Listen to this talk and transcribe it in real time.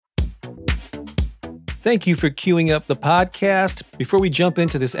Thank you for queuing up the podcast. Before we jump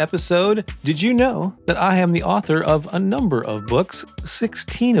into this episode, did you know that I am the author of a number of books,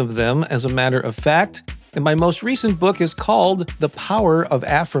 16 of them as a matter of fact, and my most recent book is called The Power of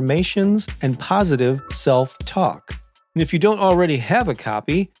Affirmations and Positive Self-Talk. And if you don't already have a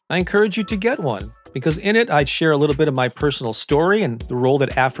copy, I encourage you to get one, because in it I share a little bit of my personal story and the role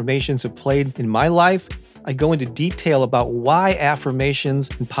that affirmations have played in my life. I go into detail about why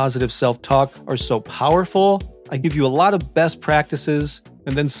affirmations and positive self-talk are so powerful. I give you a lot of best practices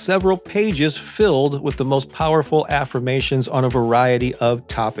and then several pages filled with the most powerful affirmations on a variety of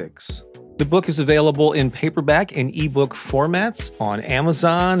topics. The book is available in paperback and ebook formats on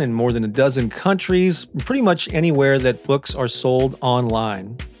Amazon in more than a dozen countries, pretty much anywhere that books are sold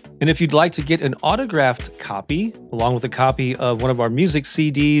online. And if you'd like to get an autographed copy, along with a copy of one of our music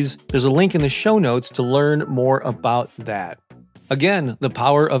CDs, there's a link in the show notes to learn more about that. Again, The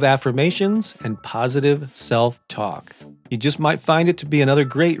Power of Affirmations and Positive Self-Talk. You just might find it to be another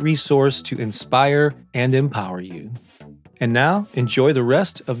great resource to inspire and empower you. And now, enjoy the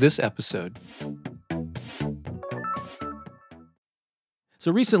rest of this episode.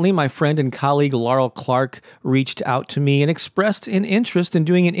 So recently, my friend and colleague Laurel Clark reached out to me and expressed an interest in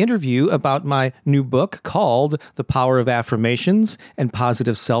doing an interview about my new book called The Power of Affirmations and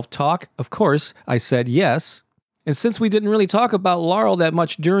Positive Self-Talk. Of course, I said yes. And since we didn't really talk about Laurel that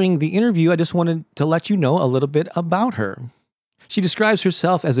much during the interview, I just wanted to let you know a little bit about her. She describes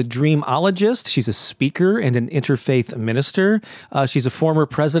herself as a dreamologist. She's a speaker and an interfaith minister. She's a former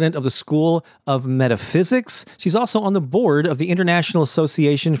president of the School of Metaphysics. She's also on the board of the International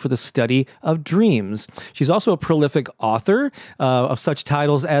Association for the Study of Dreams. She's also a prolific author of such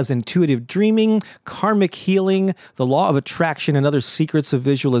titles as Intuitive Dreaming, Karmic Healing, The Law of Attraction and Other Secrets of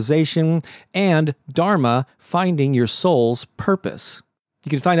Visualization, and Dharma, Finding Your Soul's Purpose. You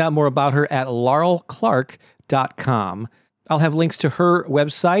can find out more about her at laurelclark.com. I'll have links to her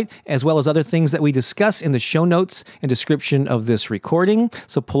website as well as other things that we discuss in the show notes and description of this recording.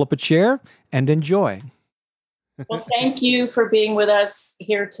 So pull up a chair and enjoy. Well, thank you for being with us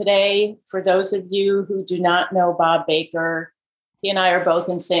here today. For those of you who do not know Bob Baker, he and I are both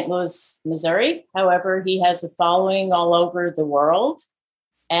in St. Louis, Missouri. However, he has a following all over the world.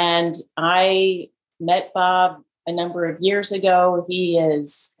 And I met Bob a number of years ago. He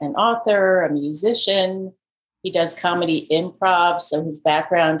is an author, a musician. He does comedy improv. So his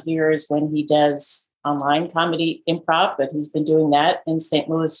background here is when he does online comedy improv, but he's been doing that in St.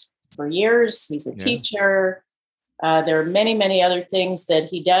 Louis for years. He's a teacher. There are many, many other things that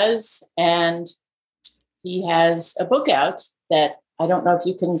he does. And he has a book out that I don't know if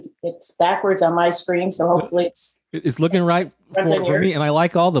you can, it's backwards on my screen. So hopefully it's looking right for me. And I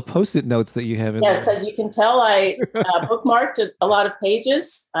like all the Post-it notes that you have in there. Yes, as you can tell, I bookmarked a lot of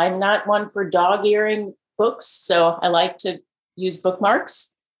pages. I'm not one for dog-earing books, so I like to use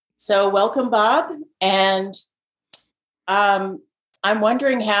bookmarks. So welcome, Bob. And I'm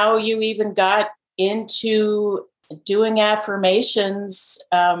wondering how you even got into doing affirmations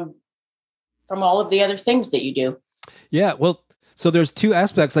from all of the other things that you do. Yeah, well, so there's two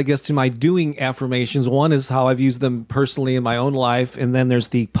aspects, I guess, to my doing affirmations. One is how I've used them personally in my own life, and then there's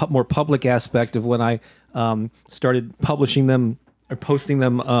the more public aspect of when I started publishing them or posting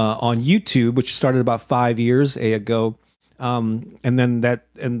them on YouTube, which started about 5 years ago.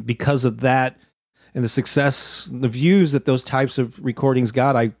 And because of that and the success, the views that those types of recordings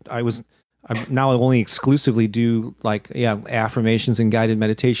got, I now only exclusively do affirmations and guided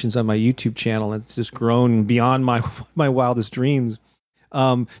meditations on my YouTube channel. It's just grown beyond my wildest dreams.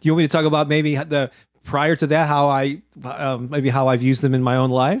 Do you want me to talk about maybe prior to that, how I've used them in my own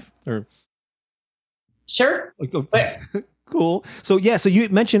life? Or sure. Cool. So you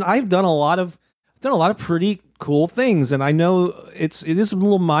mentioned I've done a lot of pretty cool things, and I know it is a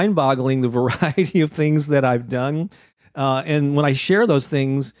little mind-boggling the variety of things that I've done. And when I share those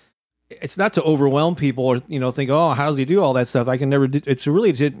things, it's not to overwhelm people or think, oh, how does he do all that stuff? I can never do. It's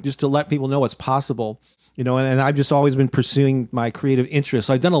really just to let people know what's possible. And I've just always been pursuing my creative interests.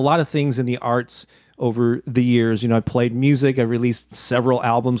 So I've done a lot of things in the arts over the years. I played music. I released several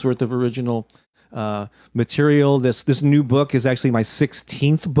albums worth of original material. This new book is actually my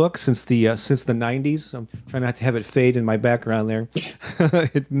 16th book since the 90s. I'm trying not to have it fade in my background there.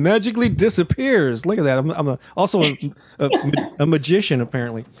 It magically disappears. Look at that. I'm also a magician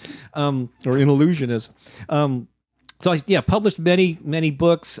apparently, or an illusionist. So I published many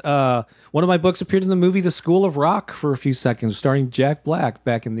books. One of my books appeared in the movie The School of Rock for a few seconds, starring Jack Black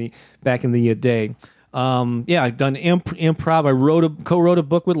back in the day. Yeah, I've done improv. I co-wrote a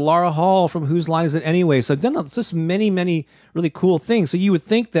book with Laura Hall from Whose Line Is It Anyway? So I've done just many really cool things. So you would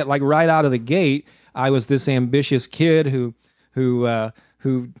think that like right out of the gate, I was this ambitious kid who was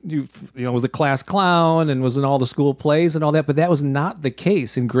a class clown and was in all the school plays and all that. But that was not the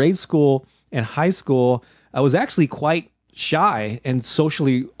case. In grade school and high school, I was actually quite shy and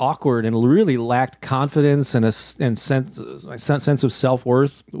socially awkward and really lacked confidence and my sense of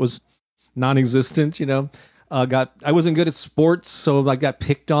self-worth was non-existent. I wasn't good at sports, so I got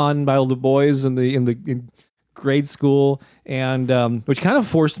picked on by all the boys in grade school, and which kind of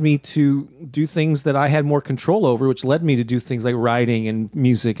forced me to do things that I had more control over, which led me to do things like writing and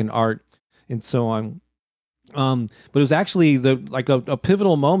music and art and so on. But it was actually a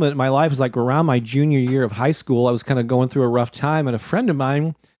pivotal moment in my life. It was like around my junior year of high school. I was kind of going through a rough time, and a friend of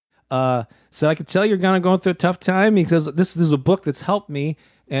mine said, "I could tell you're kind of going through a tough time because this is a book that's helped me,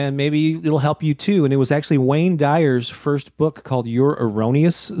 and maybe it'll help you too." And it was actually Wayne Dyer's first book called Your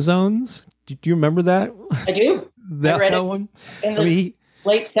Erroneous Zones. Do you remember that? I do. I read it one in the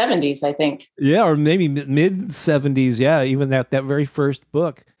late 70s, I think. Yeah, or maybe mid 70s. Yeah, even that very first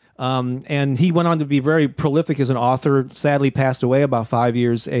book. And he went on to be very prolific as an author. Sadly, passed away about 5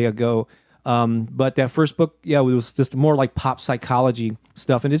 years ago. But that first book, yeah, it was just more like pop psychology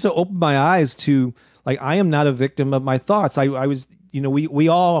stuff, and it's opened my eyes to like I am not a victim of my thoughts. I was, we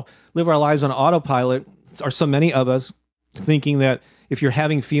all live our lives on autopilot, or so many of us, thinking that if you're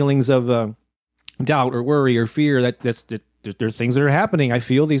having feelings of doubt or worry or fear, there's things that are happening. I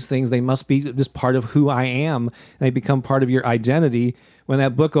feel these things; they must be just part of who I am, and they become part of your identity. When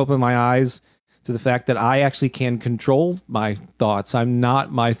that book opened my eyes to the fact that I actually can control my thoughts. I'm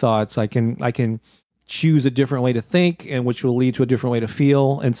not my thoughts. I can choose a different way to think, and which will lead to a different way to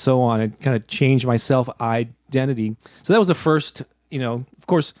feel, and so on. It kind of changed my self identity. So that was the first. Of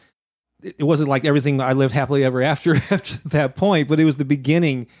course, it wasn't like everything I lived happily ever after that point, but it was the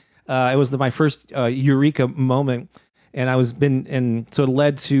beginning. It was my first eureka moment, and so it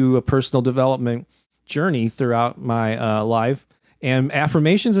led to a personal development journey throughout my life. And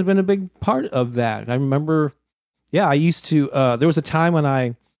affirmations have been a big part of that. I remember, I used to, there was a time when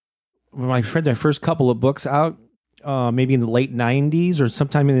I read my first couple of books out, maybe in the late 90s or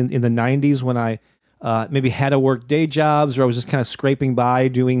sometime in the 90s when I maybe had to work day jobs or I was just kind of scraping by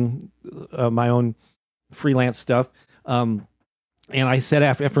doing my own freelance stuff. And I said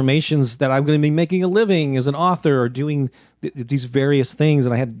affirmations that I'm going to be making a living as an author or doing these various things.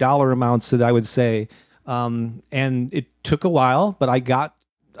 And I had dollar amounts that I would say. And it took a while, but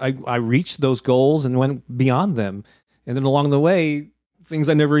I reached those goals and went beyond them. And then along the way, things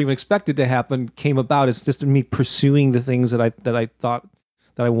I never even expected to happen came about. It's just me pursuing the things that I thought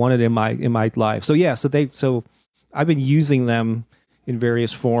that I wanted in my life. So I've been using them in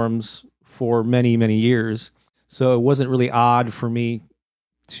various forms for many, many years. So it wasn't really odd for me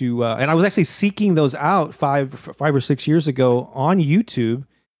to, and I was actually seeking those out 5 or 6 years ago on YouTube,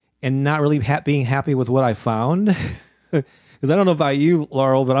 and not really being happy with what I found. Because I don't know about you,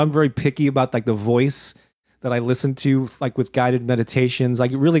 Laurel, but I'm very picky about like the voice that I listen to, like with guided meditations.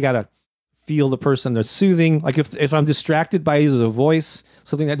 Like you really got to feel the person. They're soothing. Like if I'm distracted by either the voice,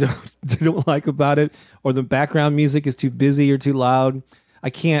 something I don't like about it, or the background music is too busy or too loud,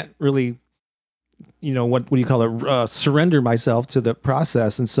 I can't really, what do you call it, surrender myself to the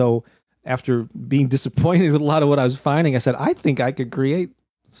process. And so after being disappointed with a lot of what I was finding, I said, I think I could create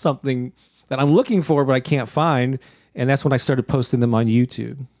something that I'm looking for, but I can't find. And that's when I started posting them on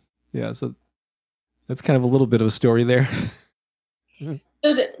YouTube. Yeah. So that's kind of a little bit of a story there.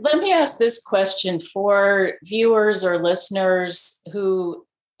 So let me ask this question for viewers or listeners who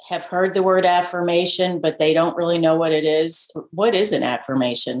have heard the word affirmation, but they don't really know what it is. What is an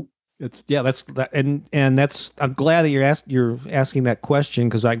affirmation? That's that. And that's, I'm glad that you're asking that question.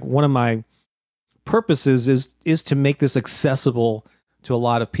 Cause one of my purposes is to make this accessible to a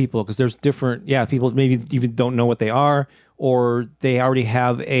lot of people, because there's different, people maybe even don't know what they are, or they already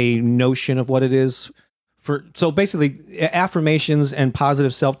have a notion of what it is. So basically, affirmations and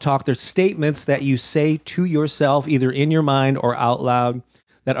positive self-talk, they're statements that you say to yourself, either in your mind or out loud,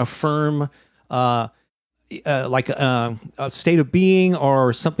 that affirm like a state of being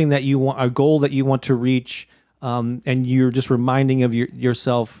or something that you want, a goal that you want to reach, and you're just reminding of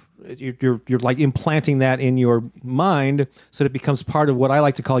yourself. You're like implanting that in your mind so that it becomes part of what I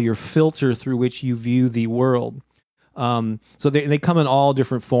like to call your filter through which you view the world. So they come in all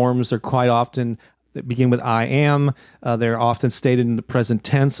different forms. They're quite often, they begin with I am. They're often stated in the present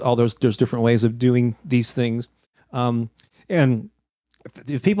tense. There's different ways of doing these things. And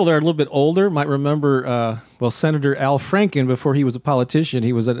if people that are a little bit older might remember, Senator Al Franken, before he was a politician,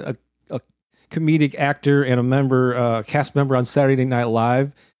 he was comedic actor and a member, cast member on Saturday Night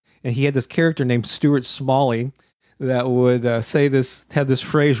Live, and he had this character named Stuart Smalley that would have this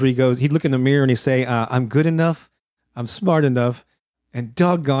phrase where he'd look in the mirror and he'd say, "I'm good enough, I'm smart enough, and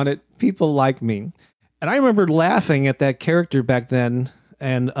doggone it, people like me." And I remember laughing at that character back then,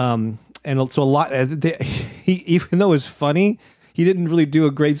 and so a lot. He, even though it was funny, he didn't really do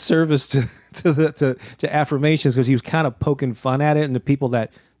a great service to affirmations, because he was kind of poking fun at it and the people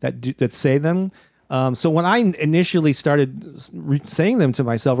that say them. So when I initially started saying them to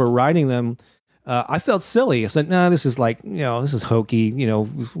myself or writing them, I felt silly. I said, "No, this is this is hokey.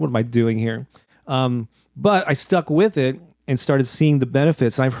 What am I doing here?" But I stuck with it and started seeing the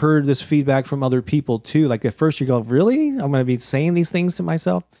benefits. And I've heard this feedback from other people too. Like at first you go, "Really? I'm going to be saying these things to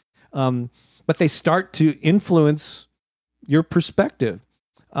myself?" But they start to influence your perspective.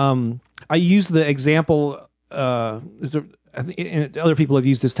 I use the example. I think other people have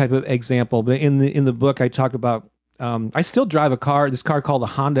used this type of example, but in the book I talk about. I still drive this car called the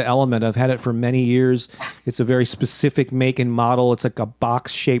Honda Element. I've had it for many years. It's a very specific make and model. It's like a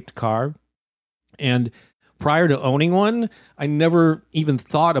box-shaped car. And prior to owning one, I never even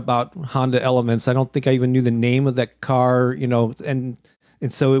thought about Honda Elements. I don't think I even knew the name of that car, and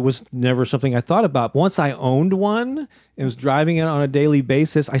so it was never something I thought about. Once I owned one and was driving it on a daily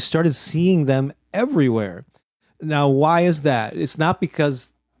basis, I started seeing them everywhere. Now, why is that? It's not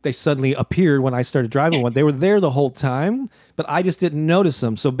because they suddenly appeared when I started driving one. They were there the whole time, but I just didn't notice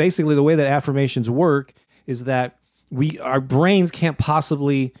them. So basically the way that affirmations work is that our brains can't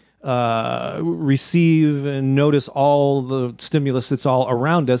possibly receive and notice all the stimulus that's all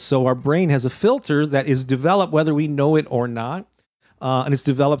around us. So our brain has a filter that is developed whether we know it or not. And it's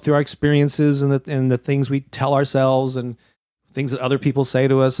developed through our experiences and the things we tell ourselves and things that other people say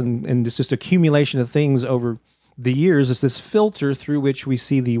to us. And it's just accumulation of things over the years. Is this filter through which we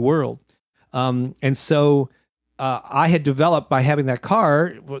see the world. And so I had developed, by having that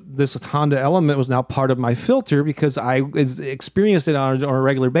car, this Honda Element was now part of my filter because I experienced it on a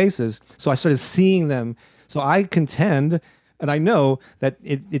regular basis. So I started seeing them. So I contend, and I know that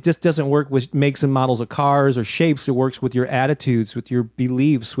it just doesn't work with makes and models of cars or shapes. It works with your attitudes, with your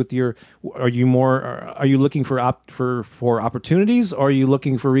beliefs, are you looking for opportunities, or are you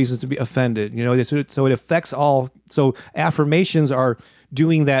looking for reasons to be offended? So it affects all. So affirmations are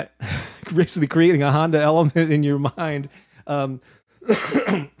doing that, basically creating a Honda Element in your mind of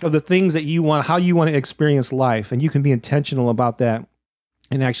the things that you want, how you want to experience life. And you can be intentional about that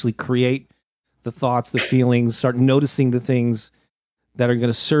and actually create the thoughts, the feelings, start noticing the things that are going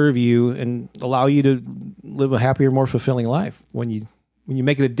to serve you and allow you to live a happier, more fulfilling life when you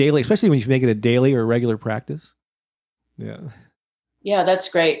make it a daily, especially when you make it a daily or regular practice. Yeah. Yeah,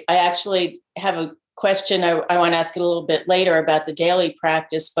 that's great. I actually have a question I want to ask a little bit later about the daily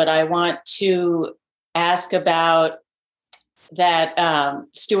practice, but I want to ask about that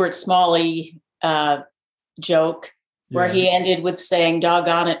Stuart Smalley joke where he ended with saying,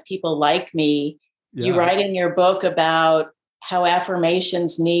 "Doggone it, people like me." Yeah. You write in your book about how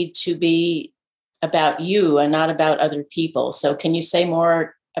affirmations need to be about you and not about other people. So can you say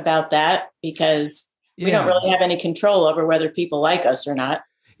more about that? Because we don't really have any control over whether people like us or not.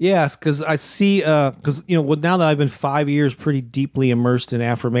 Yes, because I see, now that I've been 5 years pretty deeply immersed in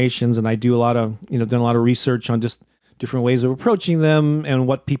affirmations, and I do done a lot of research on just different ways of approaching them and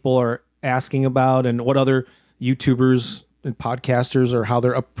what people are asking about and what other YouTubers and podcasters or how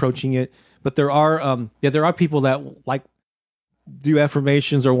they're approaching it. But there are people that do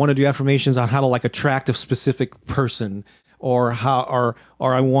affirmations or want to do affirmations on how to attract a specific person, or how,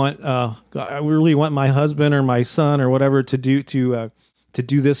 or I really want my husband or my son or whatever to do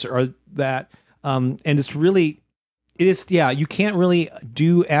this or that. And you can't really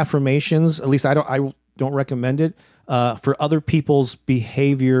do affirmations. At least I don't recommend it for other people's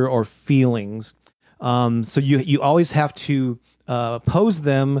behavior or feelings. So you always have to pose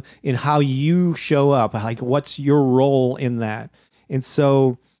them in how you show up, what's your role in that. And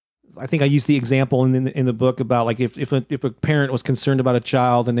so I think I used the example in the book about if a parent was concerned about a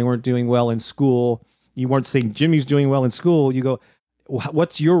child and they weren't doing well in school, you weren't saying Jimmy's doing well in school. You go,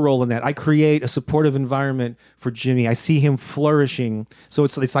 what's your role in that? I create a supportive environment for Jimmy. I see him flourishing. So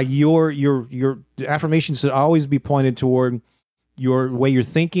it's like your affirmations should always be pointed toward your way you're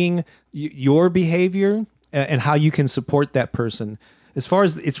thinking, your behavior, and how you can support that person. As far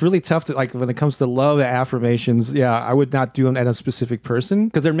as it's really tough to when it comes to love affirmations, I would not do them at a specific person,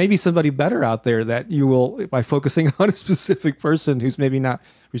 because there may be somebody better out there that you will, by focusing on a specific person who's maybe not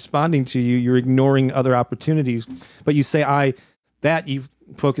responding to you, you're ignoring other opportunities. But you say you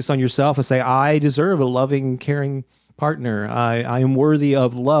focus on yourself and say, I deserve a loving, caring partner. I am worthy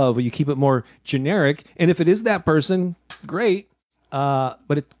of love. You keep it more generic. And if it is that person, great. But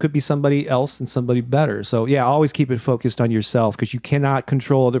it could be somebody else and somebody better. So yeah, always keep it focused on yourself, because you cannot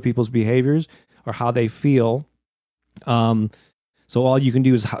control other people's behaviors or how they feel. So all you can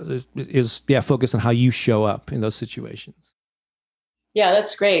do is focus on how you show up in those situations. Yeah,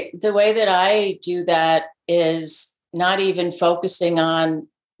 that's great. The way that I do that is not even focusing on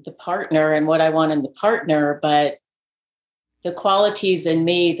the partner and what I want in the partner, but the qualities in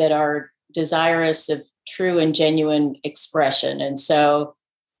me that are desirous of true and genuine expression. And so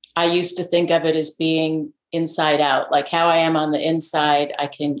I used to think of it as being inside out, like how I am on the inside, I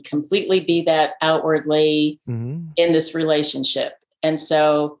can completely be that outwardly in this relationship. And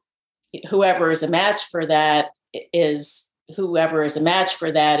so whoever is a match for that is whoever is a match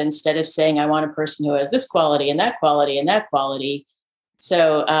for that, instead of saying, I want a person who has this quality and that quality and that quality.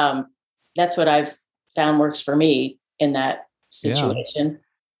 So that's what I've found works for me in that situation. Yeah.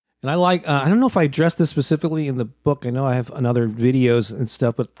 And I like, I don't know if I addressed this specifically in the book. I know I have other videos and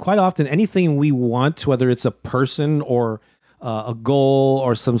stuff, but quite often anything we want, whether it's a person or a goal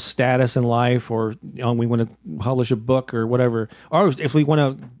or some status in life, or we want to publish a book or whatever, or if we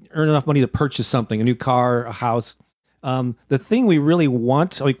want to earn enough money to purchase something, a new car, a house, the thing we really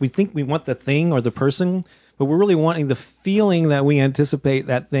want, like we think we want the thing or the person, but we're really wanting the feeling that we anticipate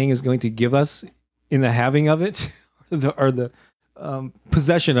that thing is going to give us in the having of it, or the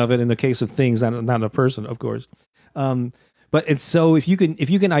possession of it in the case of things, not a person, of course. But it's so if you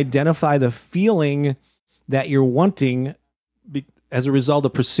can identify the feeling that you're wanting as a result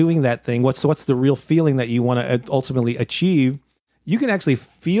of pursuing that thing, what's the real feeling that you want to ultimately achieve, you can actually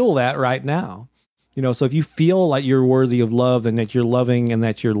feel that right now. So if you feel like you're worthy of love and that you're loving and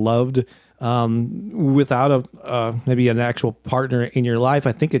that you're loved, without maybe an actual partner in your life,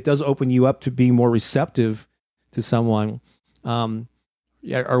 I think it does open you up to be more receptive to someone.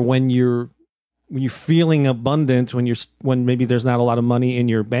 Or when you're feeling abundant, when maybe there's not a lot of money in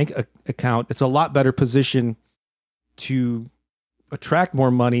your bank account, it's a lot better position to attract more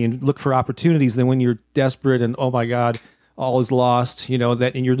money and look for opportunities than when you're desperate and, oh my God, all is lost,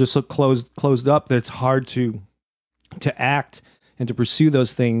 that, and you're just so closed up that it's hard to act and to pursue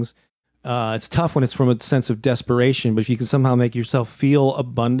those things. It's tough when it's from a sense of desperation, but if you can somehow make yourself feel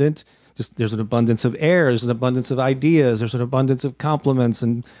abundant, just there's an abundance of air, there's an abundance of ideas, there's an abundance of compliments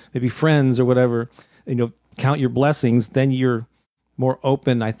and maybe friends or whatever, count your blessings, then you're more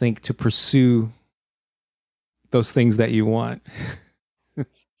open, I think, to pursue those things that you want.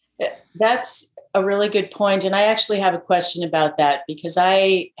 That's a really good point. And I actually have a question about that, because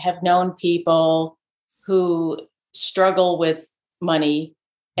I have known people who struggle with money,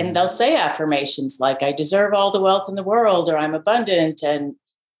 and they'll say affirmations like, I deserve all the wealth in the world, or I'm abundant. And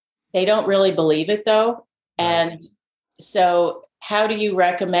they don't really believe it though. And so how do you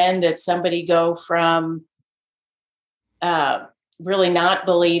recommend that somebody go from really not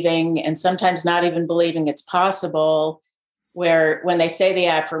believing, and sometimes not even believing it's possible, where when they say the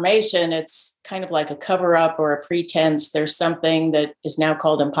affirmation, it's kind of like a cover up or a pretense. There's something that is now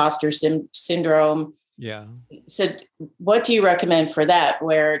called imposter syndrome. Yeah. So what do you recommend for that?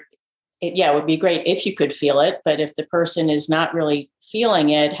 Where it would be great if you could feel it, but if the person is not really feeling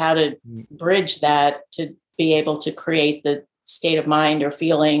it, how to bridge that to be able to create the state of mind or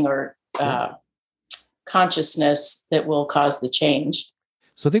feeling or consciousness that will cause the change.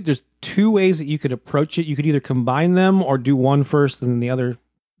 So I think there's two ways that you could approach it. You could either combine them or do one first and then the other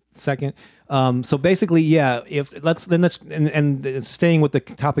second. So basically, and staying with the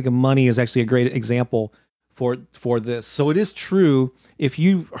topic of money is actually a great example for this. So it is true, if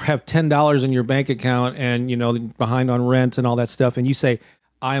you have $10 in your bank account and behind on rent and all that stuff, and you say,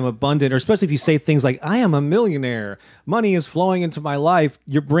 I am abundant, or especially if you say things like, I am a millionaire, money is flowing into my life,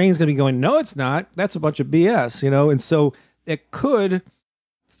 your brain's going to be going, no, it's not. That's a bunch of BS, And so it could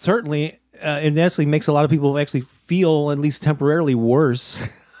certainly, it actually makes a lot of people actually feel at least temporarily worse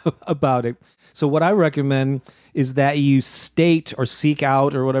about it. So what I recommend is that you state or seek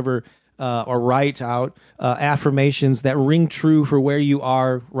out or whatever, or write out affirmations that ring true for where you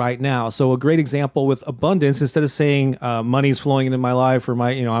are right now. So a great example with abundance, instead of saying money's flowing into my life, or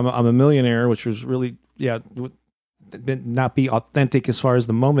I'm a millionaire, which was really not be authentic as far as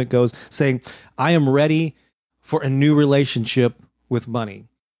the moment goes, saying I am ready for a new relationship with money.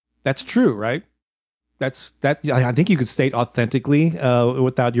 That's true, right? That's that. I think you could state authentically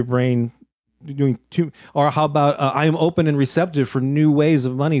without your brain doing too. Or how about I am open and receptive for new ways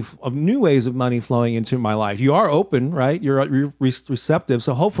of money flowing into my life. You are open, right? You're receptive.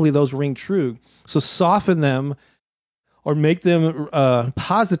 So hopefully those ring true. So soften them or make them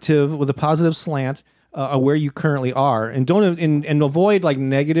positive with a positive slant. where you currently are, and don't and avoid like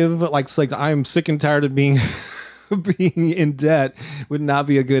negative, like it's like I'm sick and tired of being being in debt would not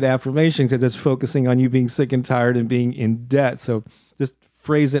be a good affirmation because it's focusing on you being sick and tired and being in debt. So just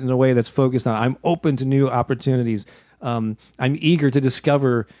phrase it in a way that's focused on I'm open to new opportunities. I'm eager to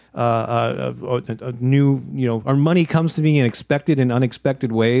discover a new, our money comes to me in expected and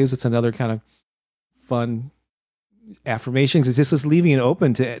unexpected ways. It's another kind of fun affirmation because this is leaving it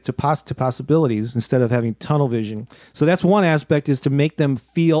open to possibilities instead of having tunnel vision. So that's one aspect, is to make them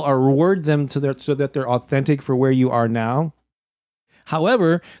feel or reward them so that they're authentic for where you are now.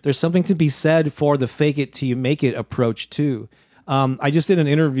 However, there's something to be said for the fake it till you make it approach too. I just did an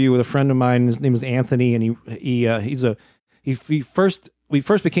interview with a friend of mine. His name is Anthony, and we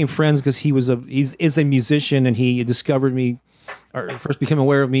first became friends because he's a musician, and he discovered me, or first became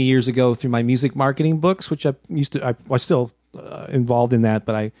aware of me years ago through my music marketing books, which I was still involved in that,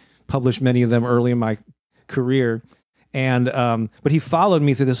 but I published many of them early in my career. And but he followed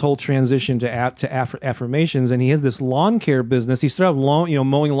me through this whole transition to affirmations, and he has this lawn care business. He started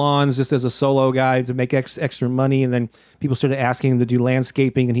mowing lawns just as a solo guy to make extra money, and then people started asking him to do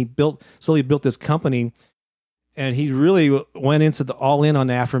landscaping, and he slowly built this company. And he really went into all in on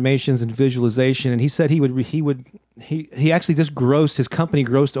affirmations and visualization. And he said he actually just his company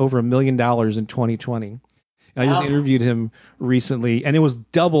grossed over $1 million in 2020. And I just interviewed him recently, and it was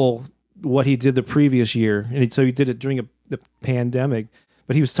double what he did the previous year. And so he did it during the pandemic.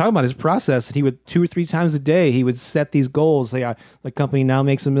 But he was talking about his process, and he would 2 or 3 times a day, he would set these goals. Say, my company now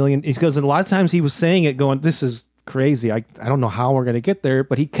makes $1 million. He goes, and a lot of times he was saying it going, this is crazy. I don't know how we're going to get there,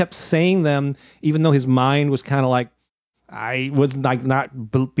 but he kept saying them, even though his mind was kind of like, I was like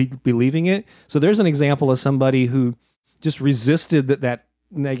not believing it. So there's an example of somebody who just resisted that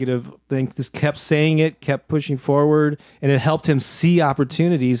negative thing, just kept saying it, kept pushing forward, and it helped him see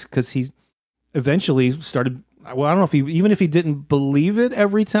opportunities because he eventually started. Well, I don't know even if he didn't believe it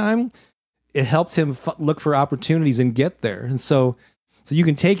every time, it helped him look for opportunities and get there. And so you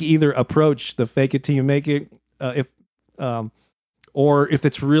can take either approach, the fake it till you make it, or if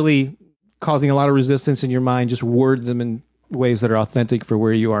it's really causing a lot of resistance in your mind, just word them in ways that are authentic for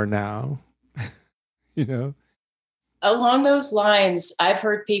where you are now. Along those lines, I've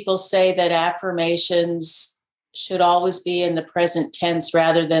heard people say that affirmations should always be in the present tense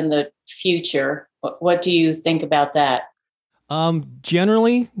rather than the future. What do you think about that?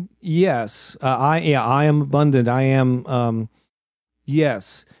 Generally, yes. I am abundant. I am,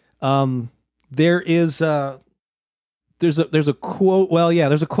 yes. There's a quote. Well, yeah,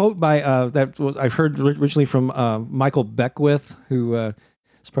 there's a quote by I've heard originally from Michael Beckwith, who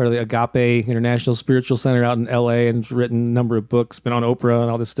is part of the Agape International Spiritual Center out in L.A. and has written a number of books, been on Oprah and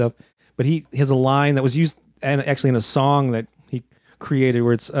all this stuff. But he has a line that was used and actually in a song that he created,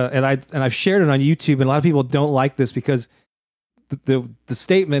 where it's and I've shared it on YouTube, and a lot of people don't like this because the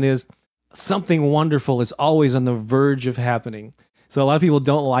statement is something wonderful is always on the verge of happening. So a lot of people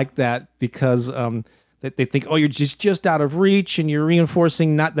don't like that because that they think, oh, you're just out of reach, and you're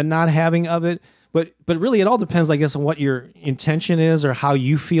reinforcing the not having of it. But really, it all depends, I guess, on what your intention is or how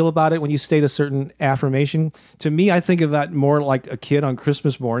you feel about it when you state a certain affirmation. To me, I think of that more like a kid on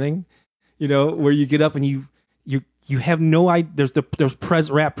Christmas morning, where you get up and you have no idea. There's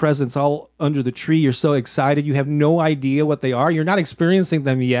wrapped presents all under the tree. You're so excited. You have no idea what they are. You're not experiencing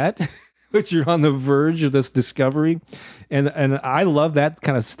them yet, but you're on the verge of this discovery. And I love that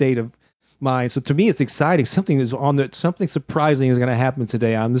kind of state of mind. So to me, it's exciting. Something surprising is going to happen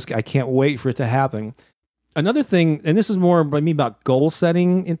today. I can't wait for it to happen. Another thing, and this is more by me about goal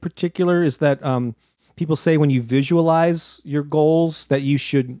setting in particular, is that people say when you visualize your goals that you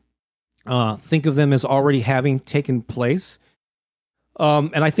should think of them as already having taken place.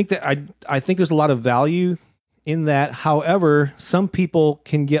 And I think that I think there's a lot of value in that. However, some people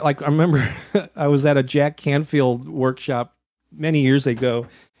can get, like, I remember I was at a Jack Canfield workshop many years ago,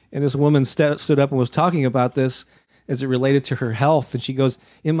 and this woman stood up and was talking about this as it related to her health. And she goes,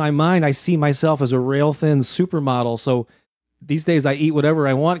 in my mind, I see myself as a rail-thin supermodel. So these days I eat whatever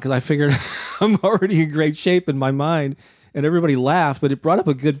I want because I figured I'm already in great shape in my mind. And everybody laughed, but it brought up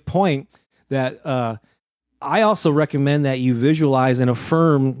a good point that I also recommend that you visualize and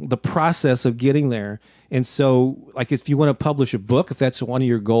affirm the process of getting there. And so, like, if you want to publish a book, if that's one of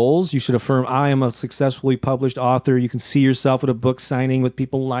your goals, you should affirm, I am a successfully published author. You can see yourself at a book signing with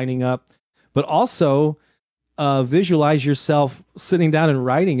people lining up, but also visualize yourself sitting down and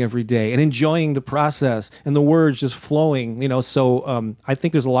writing every day and enjoying the process and the words just flowing, So I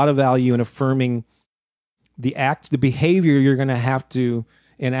think there's a lot of value in affirming the behavior you're going to have to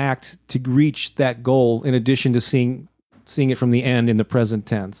enact to reach that goal, in addition to seeing it from the end in the present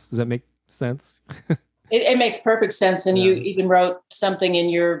tense. Does that make sense? It makes perfect sense. And you even wrote something in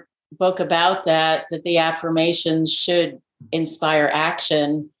your book about that the affirmations should inspire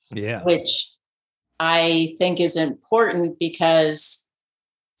action, which I think is important, because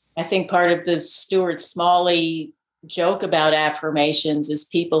I think part of the Stuart Smalley joke about affirmations is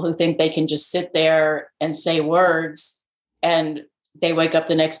people who think they can just sit there and say words and they wake up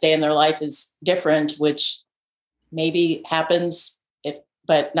the next day and their life is different, which maybe happens,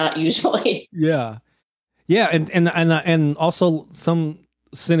 but not usually. Yeah. Yeah. And also some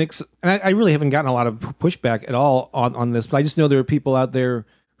cynics, and I really haven't gotten a lot of pushback at all on this, but I just know there are people out there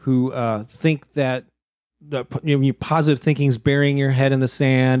who think that your positive thinking is burying your head in the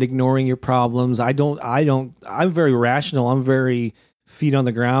sand, ignoring your problems. I'm very rational. I'm very feet on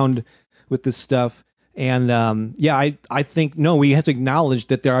the ground with this stuff. And I think, no, we have to acknowledge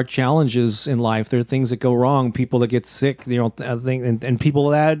that there are challenges in life. There are things that go wrong, people that get sick, and people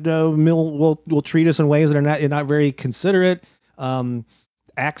that will treat us in ways that are not very considerate.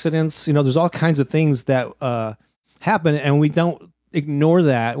 Accidents, there's all kinds of things that happen, and we don't ignore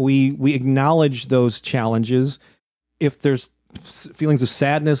that. We acknowledge those challenges. If there's feelings of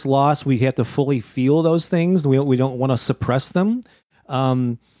sadness, loss, we have to fully feel those things. We don't want to suppress them.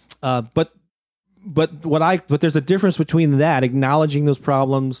 But there's a difference between that, acknowledging those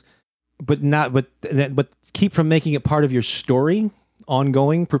problems, but keep from making it part of your story,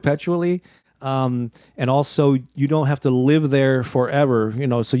 ongoing, perpetually. And also, you don't have to live there forever,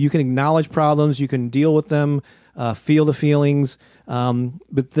 so you can acknowledge problems, you can deal with them, feel the feelings,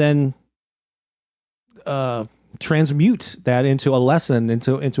 but then transmute that into a lesson,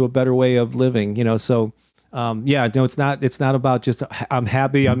 into a better way of living, so. It's not about just I'm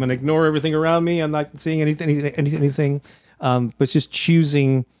happy, I'm going to ignore everything around me, I'm not seeing anything, but it's just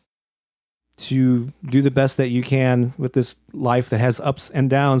choosing to do the best that you can with this life that has ups and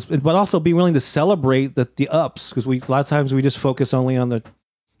downs, but also be willing to celebrate the ups, because a lot of times we just focus only on the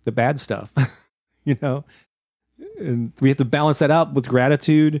bad stuff, and we have to balance that out with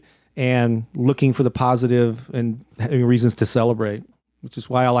gratitude and looking for the positive and having reasons to celebrate, which is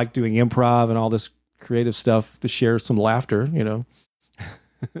why I like doing improv and all this creative stuff to share some laughter,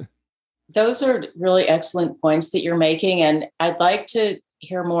 Those are really excellent points that you're making. And I'd like to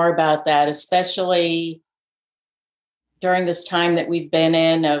hear more about that, especially during this time that we've been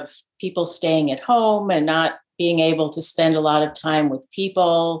in of people staying at home and not being able to spend a lot of time with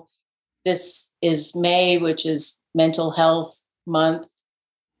people. This is May, which is Mental Health Month.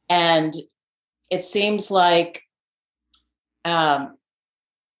 And it seems like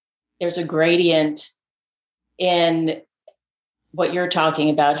there's a gradient in what you're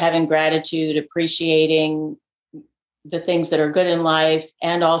talking about, having gratitude, appreciating the things that are good in life,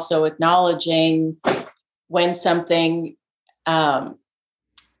 and also acknowledging when something, I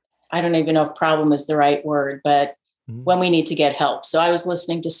don't even know if problem is the right word, but when we need to get help. So I was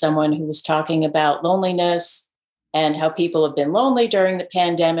listening to someone who was talking about loneliness and how people have been lonely during the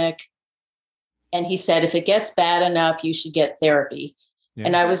pandemic. And he said, if it gets bad enough, you should get therapy. Yeah.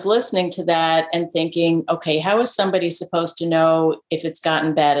 And I was listening to that and thinking, okay, how is somebody supposed to know if it's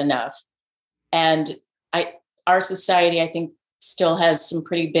gotten bad enough? And our society, I think, still has some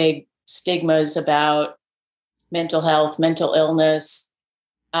pretty big stigmas about mental health, mental illness.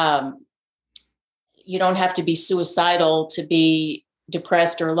 You don't have to be suicidal to be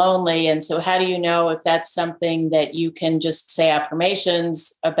depressed or lonely. And so how do you know if that's something that you can just say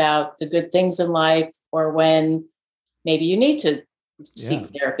affirmations about the good things in life, or when maybe you need to seek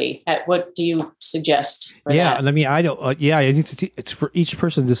therapy? What do you suggest for that? And I mean, I don't. It's for each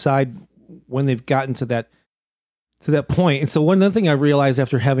person to decide when they've gotten to that point. And so one other thing I realized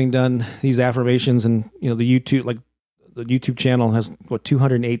after having done these affirmations, and the YouTube channel has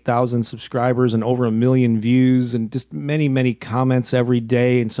 208,000 subscribers and over 1 million views, and just many comments every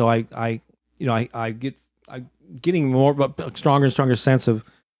day. And so I getting more, a stronger and stronger sense of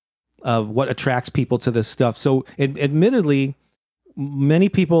what attracts people to this stuff. So admittedly, many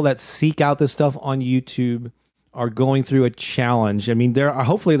people that seek out this stuff on YouTube are going through a challenge. I mean,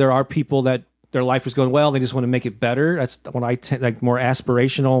 hopefully there are people that their life is going well, they just want to make it better. That's when I like more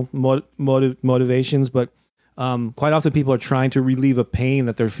aspirational motivations. But quite often people are trying to relieve a pain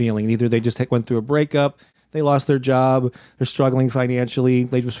that they're feeling. Either they just went through a breakup, they lost their job, they're struggling financially,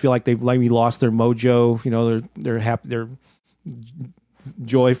 they just feel like they've maybe lost their mojo, they're happy, their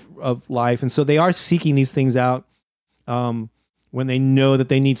joy of life. And so they are seeking these things out when they know that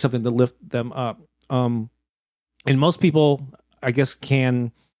they need something to lift them up. And most people, I guess,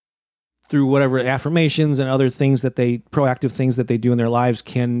 can, through whatever affirmations and other things proactive things that they do in their lives,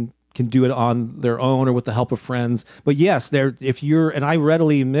 can can do it on their own or with the help of friends. But yes, if you're, and I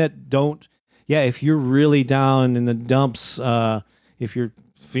readily admit, if you're really down in the dumps, if you're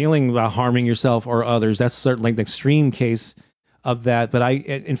feeling about harming yourself or others, that's certainly the extreme case of that. But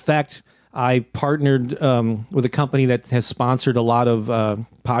in fact, I partnered with a company that has sponsored a lot of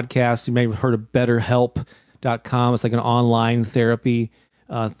podcasts. You may have heard of BetterHelp.com. It's like an online therapy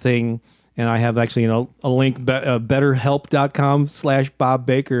thing. And I have actually, a link, BetterHelp.com/Bob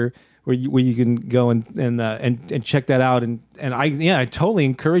Baker, where you can go and check that out. And I totally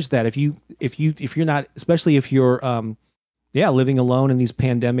encourage that. If you're not, especially if you're living alone in these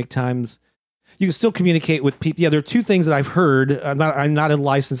pandemic times, you can still communicate with people. Yeah, there are two things that I've heard. I'm not a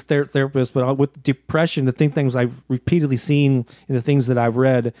licensed therapist, but with depression, the things I've repeatedly seen in the things that I've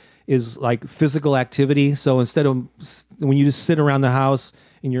read is like physical activity. So instead of when you just sit around the house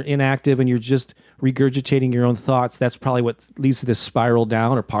and you're inactive and you're just regurgitating your own thoughts, that's probably what leads to this spiral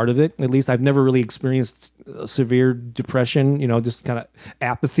down, or part of it. At least I've never really experienced severe depression, just kind of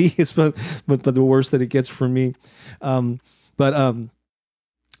apathy is but the worst that it gets for me. But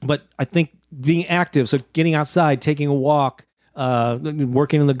I think being active, so getting outside, taking a walk,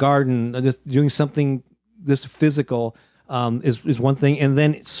 working in the garden, just doing something this physical is one thing. And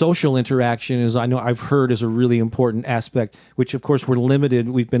then social interaction I've heard is a really important aspect, which of course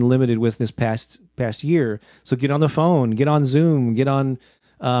we've been limited with this past year. So get on the phone, get on Zoom, get on,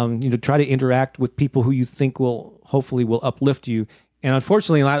 try to interact with people who you think hopefully will uplift you. And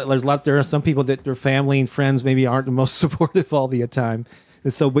unfortunately, there are some people that their family and friends maybe aren't the most supportive all the time.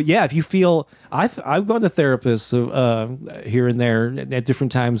 And so, but yeah, if you feel, I've gone to therapists here and there at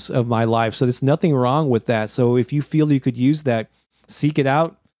different times of my life. So there's nothing wrong with that. So if you feel you could use that, seek it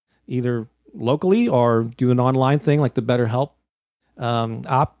out either locally or do an online thing like the BetterHelp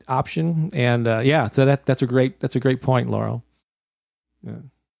option. And so that's a great point, Laurel. Yeah.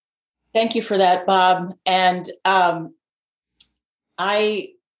 Thank you for that, Bob. And I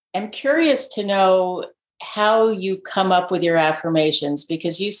am curious to know how you come up with your affirmations,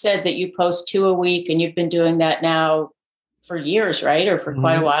 because you said that you post 2 a week and you've been doing that now for years, right? Or for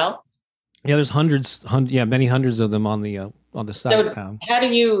quite a while. Yeah, there's many hundreds of them on the site now. How do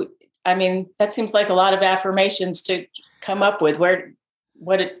you, that seems like a lot of affirmations to come up with.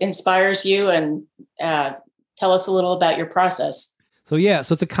 What it inspires you, and tell us a little about your process. So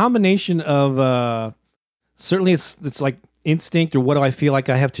it's a combination of, certainly it's like instinct, or what do I feel like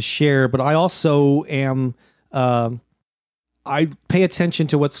I have to share, but I also am I pay attention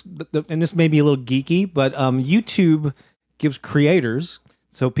to what's and this may be a little geeky, but YouTube gives creators,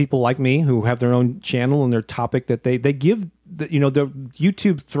 so people like me who have their own channel and their topic that they give the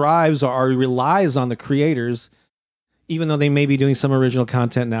YouTube thrives or relies on the creators, even though they may be doing some original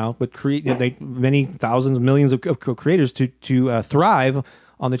content now, but many thousands, millions of creators to thrive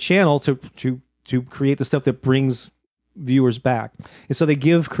on the channel to create the stuff that brings viewers back. And so they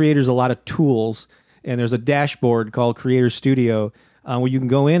give creators a lot of tools, and there's a dashboard called Creator Studio where you can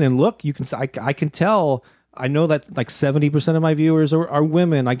go in and look. I can tell, I know that like 70% of my viewers are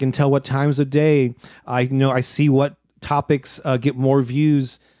women. I can tell what times of day. I see what topics get more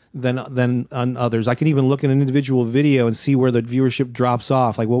views than on others. I can even look at an individual video and see where the viewership drops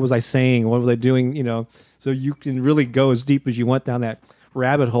off. Like, what was I saying? What was I doing? So you can really go as deep as you want down that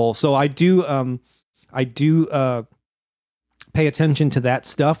rabbit hole. So I do pay attention to that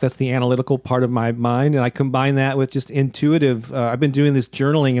stuff. That's the analytical part of my mind. And I combine that with just intuitive. I've been doing this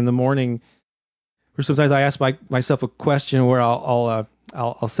journaling in the morning, where sometimes I ask myself a question where I'll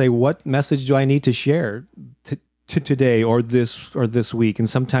say, what message do I need to share today or this week? And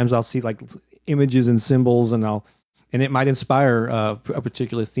sometimes I'll see like images and symbols, and it might inspire a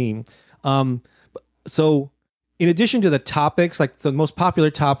particular theme. So in addition to the topics, so the most popular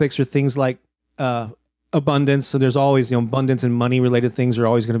topics are things like, abundance. So there's always, abundance and money related things are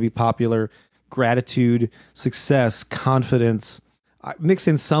always going to be popular. Gratitude, success, confidence. I mix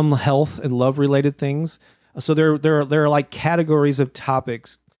in some health and love related things. So there are like categories of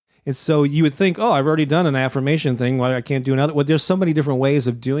topics. And so you would think, oh, I've already done an affirmation thing. Why I can't do another? Well, there's so many different ways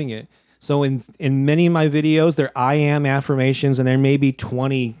of doing it. So in many of my videos, there I am affirmations, and there may be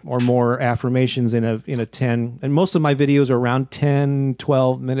 20 or more affirmations in a 10. And most of my videos are around 10,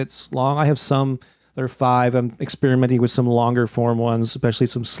 12 minutes long. I have some that are 5. I'm experimenting with some longer form ones, especially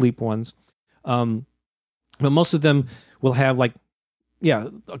some sleep ones. But most of them will have a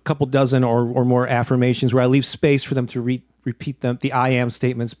couple dozen or more affirmations where I leave space for them to repeat the I am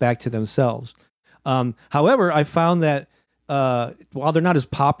statements back to themselves. However, I found that while they're not as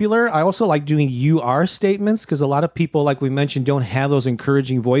popular, I also like doing you are statements, because a lot of people, like we mentioned, don't have those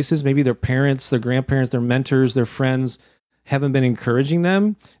encouraging voices. Maybe their parents, their grandparents, their mentors, their friends haven't been encouraging them,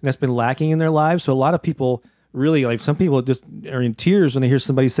 and that's been lacking in their lives. So a lot of people really, like, some people just are in tears when they hear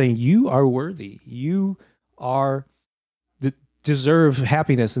somebody saying, "You are worthy. You are deserve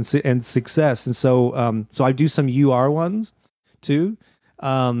happiness and success." And so, so I do some "you are" ones too.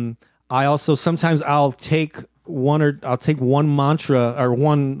 I also sometimes I'll take one mantra or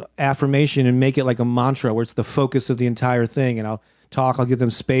one affirmation and make it like a mantra where it's the focus of the entire thing. And I'll give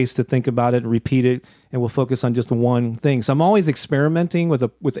them space to think about it and repeat it, and we'll focus on just one thing. So I'm always experimenting with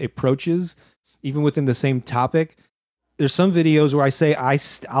approaches, even within the same topic. There's some videos where I say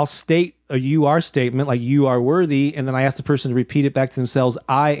I'll state a "you are" statement, like "you are worthy," and then I ask the person to repeat it back to themselves,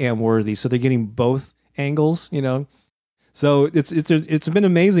 "I am worthy." So they're getting both angles, you know. So it's been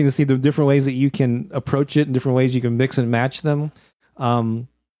amazing to see the different ways that you can approach it and different ways you can mix and match them, and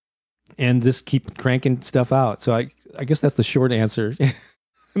just keep cranking stuff out. So I guess that's the short answer,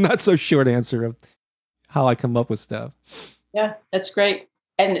 not so short answer of how I come up with stuff. Yeah, that's great.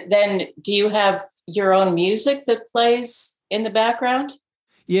 And then do you have your own music that plays in the background?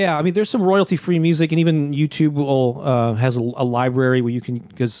 Yeah, I mean, there's some royalty-free music, and even YouTube will has a library where you can,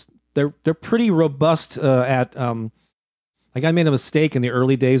 because they're pretty robust at. Like, I made a mistake in the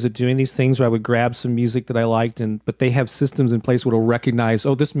early days of doing these things where I would grab some music that I liked, but they have systems in place where it'll recognize,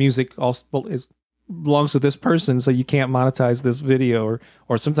 oh, this music also belongs to this person, so you can't monetize this video,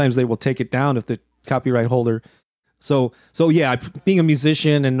 or sometimes they will take it down if the copyright holder. So yeah, being a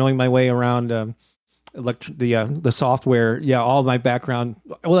musician and knowing my way around the software, yeah, all of my background.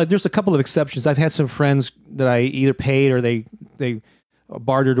 Well, there's a couple of exceptions. I've had some friends that I either paid or they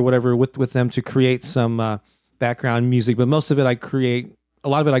bartered or whatever with them to create some background music, but most of it a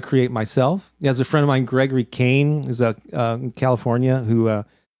lot of it I create myself. There's a friend of mine, Gregory Kane, who's in California, who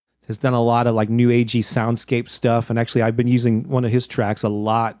has done a lot of like new agey soundscape stuff, and actually I've been using one of his tracks a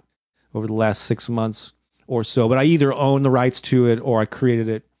lot over the last 6 months or so, but I either own the rights to it or I created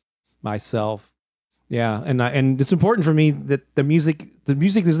it myself. Yeah, and it's important for me that the music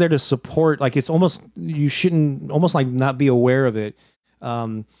is there to support. Like, it's almost, you shouldn't almost like not be aware of it.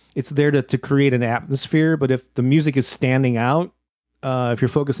 It's there to create an atmosphere, but if the music is standing out, if you're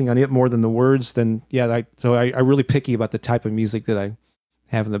focusing on it more than the words, then yeah, I'm really picky about the type of music that I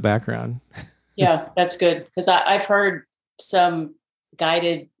have in the background. Yeah, that's good, because I've heard some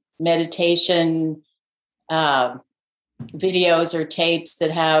guided meditation videos or tapes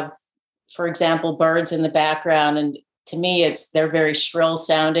that have, for example, birds in the background, and to me, they're very shrill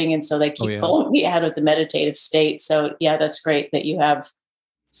sounding, and so they keep pulling me out of the meditative state. So yeah, that's great that you have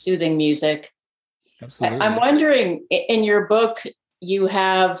soothing music. Absolutely. I'm wondering, in your book, you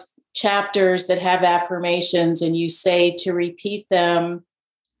have chapters that have affirmations, and you say to repeat them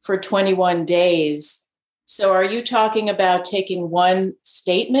for 21 days. So are you talking about taking one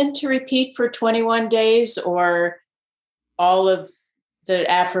statement to repeat for 21 days, or all of the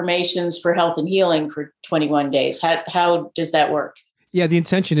affirmations for health and healing for 21 days? How does that work? Yeah, the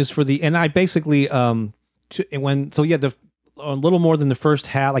intention is and I basically, a little more than the first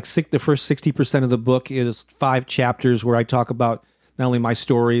half, the first 60% of the book is 5 chapters where I talk about not only my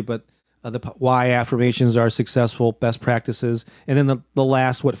story, but why affirmations are successful, best practices. And then the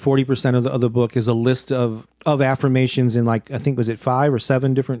last, 40% of the book is a list of affirmations in, like, I think, was it 5 or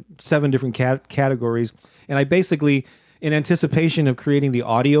 7 different categories. And I basically, in anticipation of creating the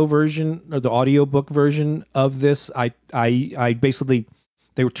audio version or the audiobook version of this, I basically,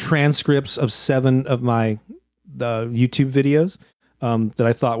 they were transcripts of 7 of my the YouTube videos that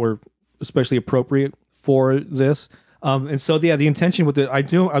I thought were especially appropriate for this. And so, yeah, the intention with it, I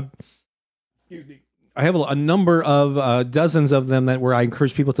have a number of dozens of them where I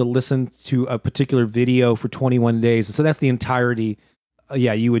encourage people to listen to a particular video for 21 days. And so that's the entirety.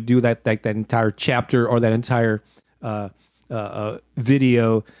 You would do that entire chapter or that entire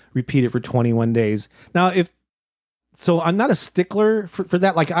video, repeat it for 21 days. Now, so I'm not a stickler for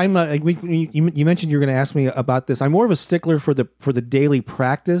that. Like, you mentioned you're going to ask me about this. I'm more of a stickler for the daily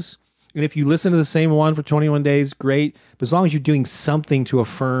practice. And if you listen to the same one for 21 days, great. But as long as you're doing something to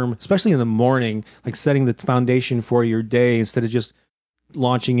affirm, especially in the morning, like setting the foundation for your day instead of just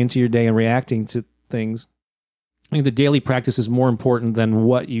launching into your day and reacting to things, I think the daily practice is more important than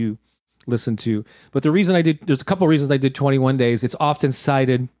what you listen to. But there's a couple of reasons I did 21 days. It's often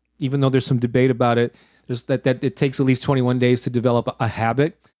cited, even though there's some debate about it, there's that it takes at least 21 days to develop a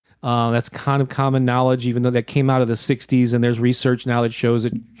habit. That's kind of common knowledge, even though that came out of the 60s, and there's research now that shows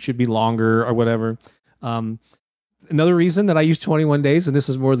it should be longer or whatever. Another reason that I use 21 days, and this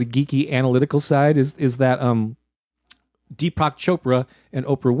is more the geeky analytical side, is that Deepak Chopra and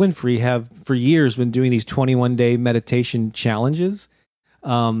Oprah Winfrey have for years been doing these 21-day meditation challenges.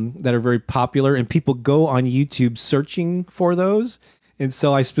 that are very popular, and people go on YouTube searching for those. And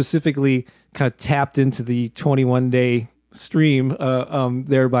so I specifically kind of tapped into the 21-day stream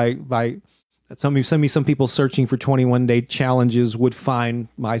there by some people searching for 21-day challenges would find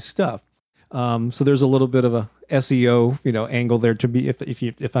my stuff. So there's a little bit of a SEO, angle there to be,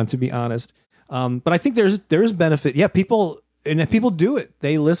 if I'm to be honest. But I think there's benefit. Yeah, people do it.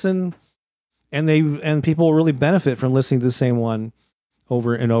 They listen, and people really benefit from listening to the same one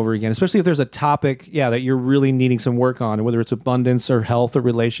over and over again, especially if there's a topic, that you're really needing some work on, whether it's abundance or health or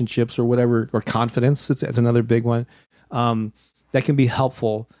relationships or whatever, or confidence. It's another big one. That can be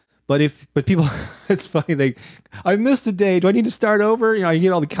helpful. But people, it's funny. I missed a day. Do I need to start over? I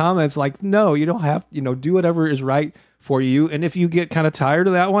get all the comments like, no, you don't have, do whatever is right for you. And if you get kind of tired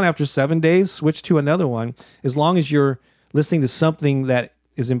of that one after 7 days, switch to another one. As long as you're listening to something that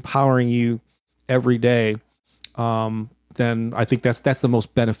is empowering you every day, then I think that's the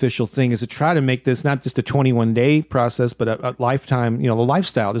most beneficial thing, is to try to make this not just a 21-day process, but a lifetime, the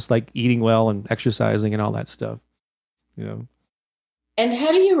lifestyle, just like eating well and exercising and all that stuff. And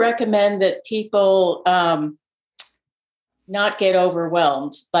how do you recommend that people not get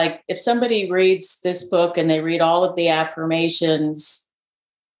overwhelmed? Like if somebody reads this book and they read all of the affirmations,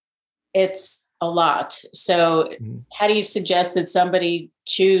 it's a lot. So how do you suggest that somebody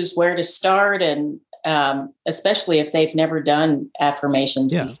choose where to start, and especially if they've never done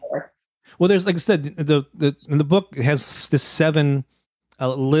affirmations before? Well, there's, like I said, the book has the 7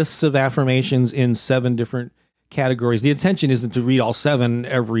 lists of affirmations in 7 different categories. The intention isn't to read all 7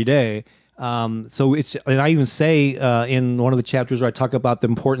 every day. So and I even say in one of the chapters where I talk about the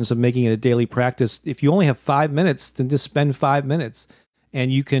importance of making it a daily practice, if you only have 5 minutes, then just spend 5 minutes.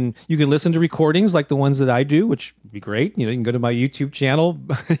 And you can listen to recordings like the ones that I do, which would be great. You can go to my YouTube channel,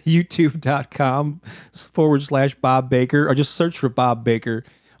 youtube.com/Bob Baker, or just search for Bob Baker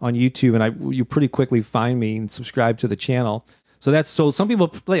on YouTube, and you pretty quickly find me and subscribe to the channel. So some people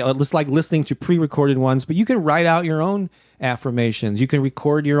just like listening to pre-recorded ones, but you can write out your own affirmations. You can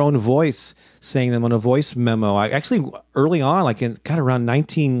record your own voice saying them on a voice memo. I actually, early on, like in kind of around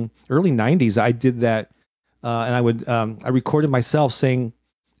early 90s, I did that. And I recorded myself saying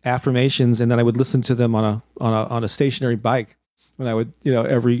affirmations, and then I would listen to them on a stationary bike when I would,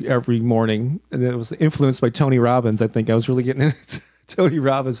 every morning. And it was influenced by Tony Robbins. I think I was really getting into Tony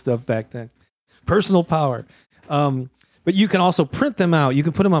Robbins stuff back then. Personal power. But you can also print them out. You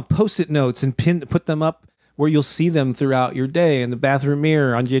can put them on Post-it notes and put them up where you'll see them throughout your day, in the bathroom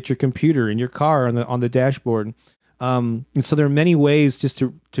mirror, on your computer, in your car, on the dashboard. And so there are many ways just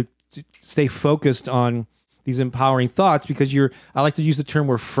to stay focused on these empowering thoughts, because I like to use the term,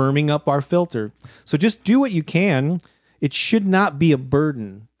 we're firming up our filter. So just do what you can. It should not be a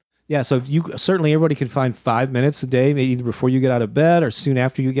burden. Yeah, so certainly everybody can find 5 minutes a day, maybe either before you get out of bed or soon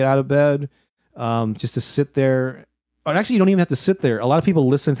after you get out of bed, just to sit there. Or actually, you don't even have to sit there. A lot of people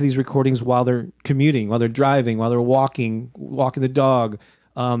listen to these recordings while they're commuting, while they're driving, while they're walking the dog.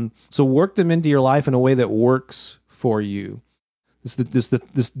 So work them into your life in a way that works for you.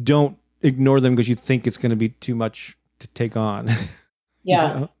 This don't ignore them because you think it's going to be too much to take on.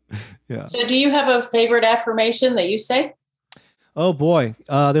 Yeah. Yeah. So do you have a favorite affirmation that you say? Oh boy.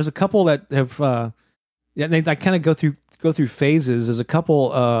 There's a couple that have, I kind of go through phases. There's a couple,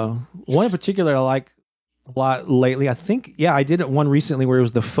 one in particular I like a lot lately. I think, I did one recently where it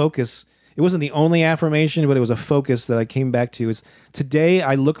was the focus. It wasn't the only affirmation, but it was a focus that I came back to. Is today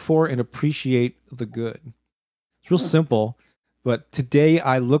I look for and appreciate the good. It's real simple, but today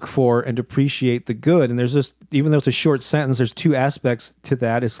I look for and appreciate the good. And there's just, even though it's a short sentence, there's 2 aspects to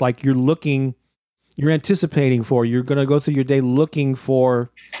that. It's like you're anticipating you're going to go through your day looking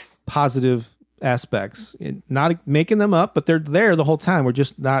for positive aspects, not making them up, but they're there the whole time. We're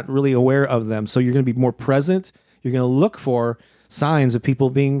just not really aware of them. So you're going to be more present. You're going to look for signs of people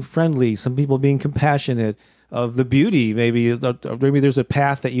being friendly, some people being compassionate, of the beauty. Maybe there's a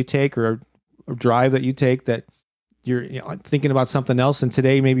path that you take, or a drive that you take, that you're thinking about something else. And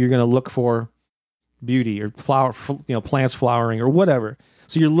today, maybe you're going to look for beauty, or plants flowering, or whatever.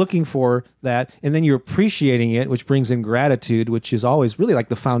 So you're looking for that, and then you're appreciating it, which brings in gratitude, which is always really like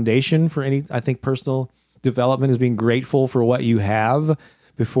the foundation for any, I think, personal development, is being grateful for what you have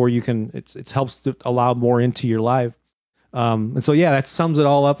before you can, it helps to allow more into your life. And so, that sums it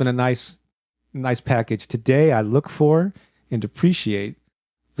all up in a nice package. Today, I look for and appreciate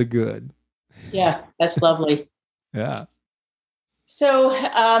the good. Yeah, that's lovely. Yeah. So,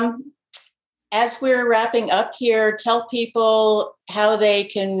 as we're wrapping up here, tell people how they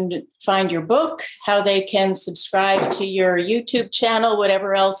can find your book, how they can subscribe to your YouTube channel,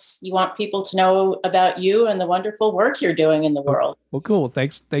 whatever else you want people to know about you and the wonderful work you're doing in the world. Well, cool.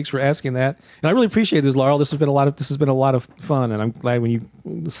 Thanks for asking that. And I really appreciate this, Laurel. This has been a lot of fun, and I'm glad when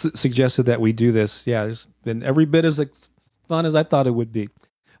you suggested that we do this. Yeah, it's been every bit as fun as I thought it would be.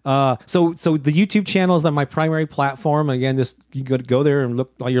 So the YouTube channel is my primary platform. Again, just you go there and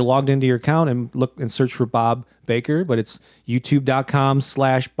look while you're logged into your account and look and search for Bob Baker, but it's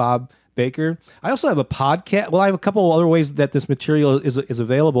youtube.com/Bob Baker. I also have a podcast. Well, I have a couple other ways that this material is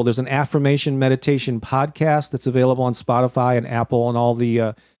available. There's an affirmation meditation podcast that's available on Spotify and Apple and all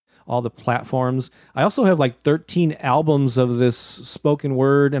the platforms. I also have like 13 albums of this spoken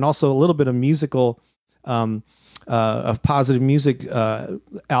word and also a little bit of musical of positive music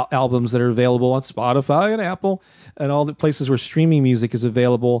albums that are available on Spotify and Apple and all the places where streaming music is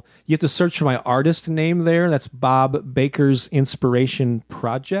available. You have to search for my artist name there. That's Bob Baker's Inspiration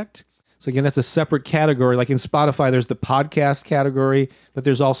Project. So again, that's a separate category. Like in Spotify, there's the podcast category, but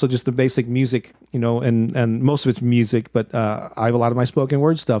there's also just the basic music, and most of it's music, but I have a lot of my spoken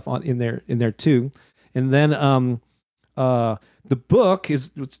word stuff in there too. And then the book is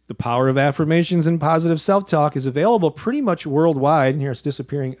The Power of Affirmations and Positive Self-Talk is available pretty much worldwide. Here, it's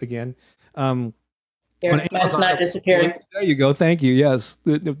disappearing again. It's not disappearing. There you go. Thank you. Yes.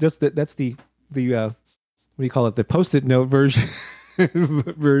 That's the what do you call it? The Post-it note version. But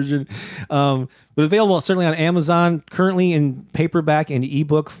available certainly on Amazon, currently in paperback and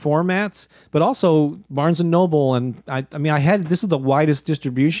ebook formats, but also Barnes and Noble. And this is the widest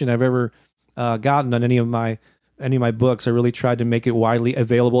distribution I've ever gotten on any of my books. I really tried to make it widely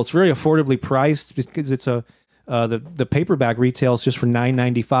available. It's very affordably priced because it's the paperback retails just for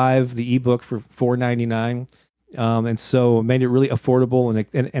 $9.95, the ebook for $4.99, and so made it really affordable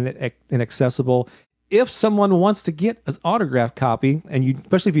and accessible. If someone wants to get an autographed copy, and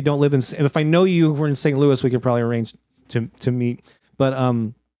especially if you don't live and if I know you were in St. Louis, we could probably arrange to meet. But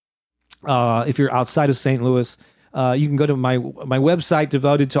if you're outside of St. Louis, you can go to my website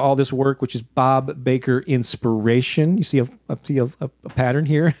devoted to all this work, which is Bob Baker Inspiration. You see a pattern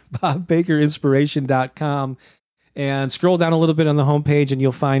here, bobbakerinspiration.com, and scroll down a little bit on the homepage, and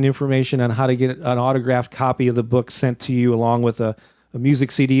you'll find information on how to get an autographed copy of the book sent to you, along with a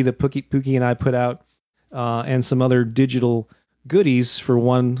music CD that Pookie and I put out, and some other digital goodies for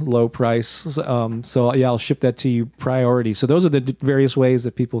one low price. So yeah, I'll ship that to you priority. So those are the various ways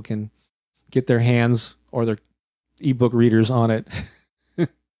that people can get their hands or their ebook readers on it.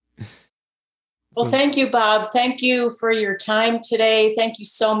 Well, thank you, Bob. Thank you for your time today. Thank you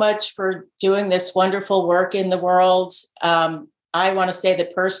so much for doing this wonderful work in the world. I want to say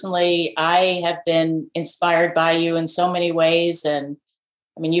that personally, I have been inspired by you in so many ways. And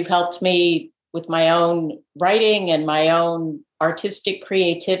you've helped me with my own writing and my own artistic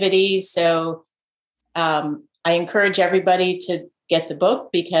creativity. So I encourage everybody to get the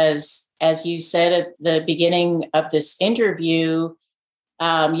book because, as you said at the beginning of this interview,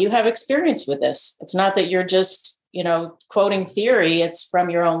 you have experience with this. It's not that you're just, quoting theory. It's from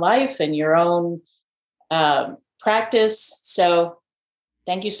your own life and your own practice. So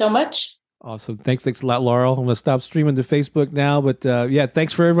thank you so much. Awesome. Thanks a lot, Laurel. I'm going to stop streaming to Facebook now. But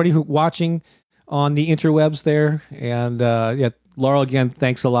thanks for everybody watching on the interwebs there. And Laurel, again,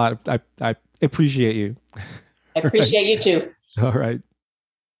 thanks a lot. I appreciate you. I appreciate you too. All right.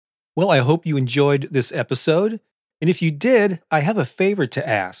 Well, I hope you enjoyed this episode. And if you did, I have a favor to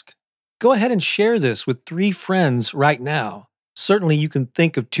ask. Go ahead and share this with 3 friends right now. Certainly you can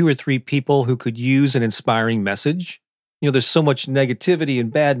think of 2 or 3 people who could use an inspiring message. There's so much negativity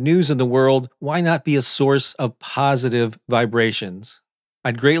and bad news in the world. Why not be a source of positive vibrations?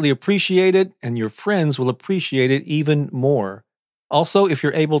 I'd greatly appreciate it, and your friends will appreciate it even more. Also, if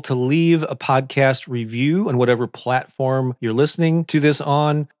you're able to leave a podcast review on whatever platform you're listening to this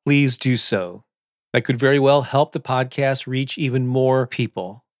on, please do so. That could very well help the podcast reach even more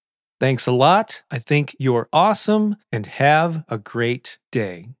people. Thanks a lot. I think you're awesome, and have a great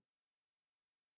day.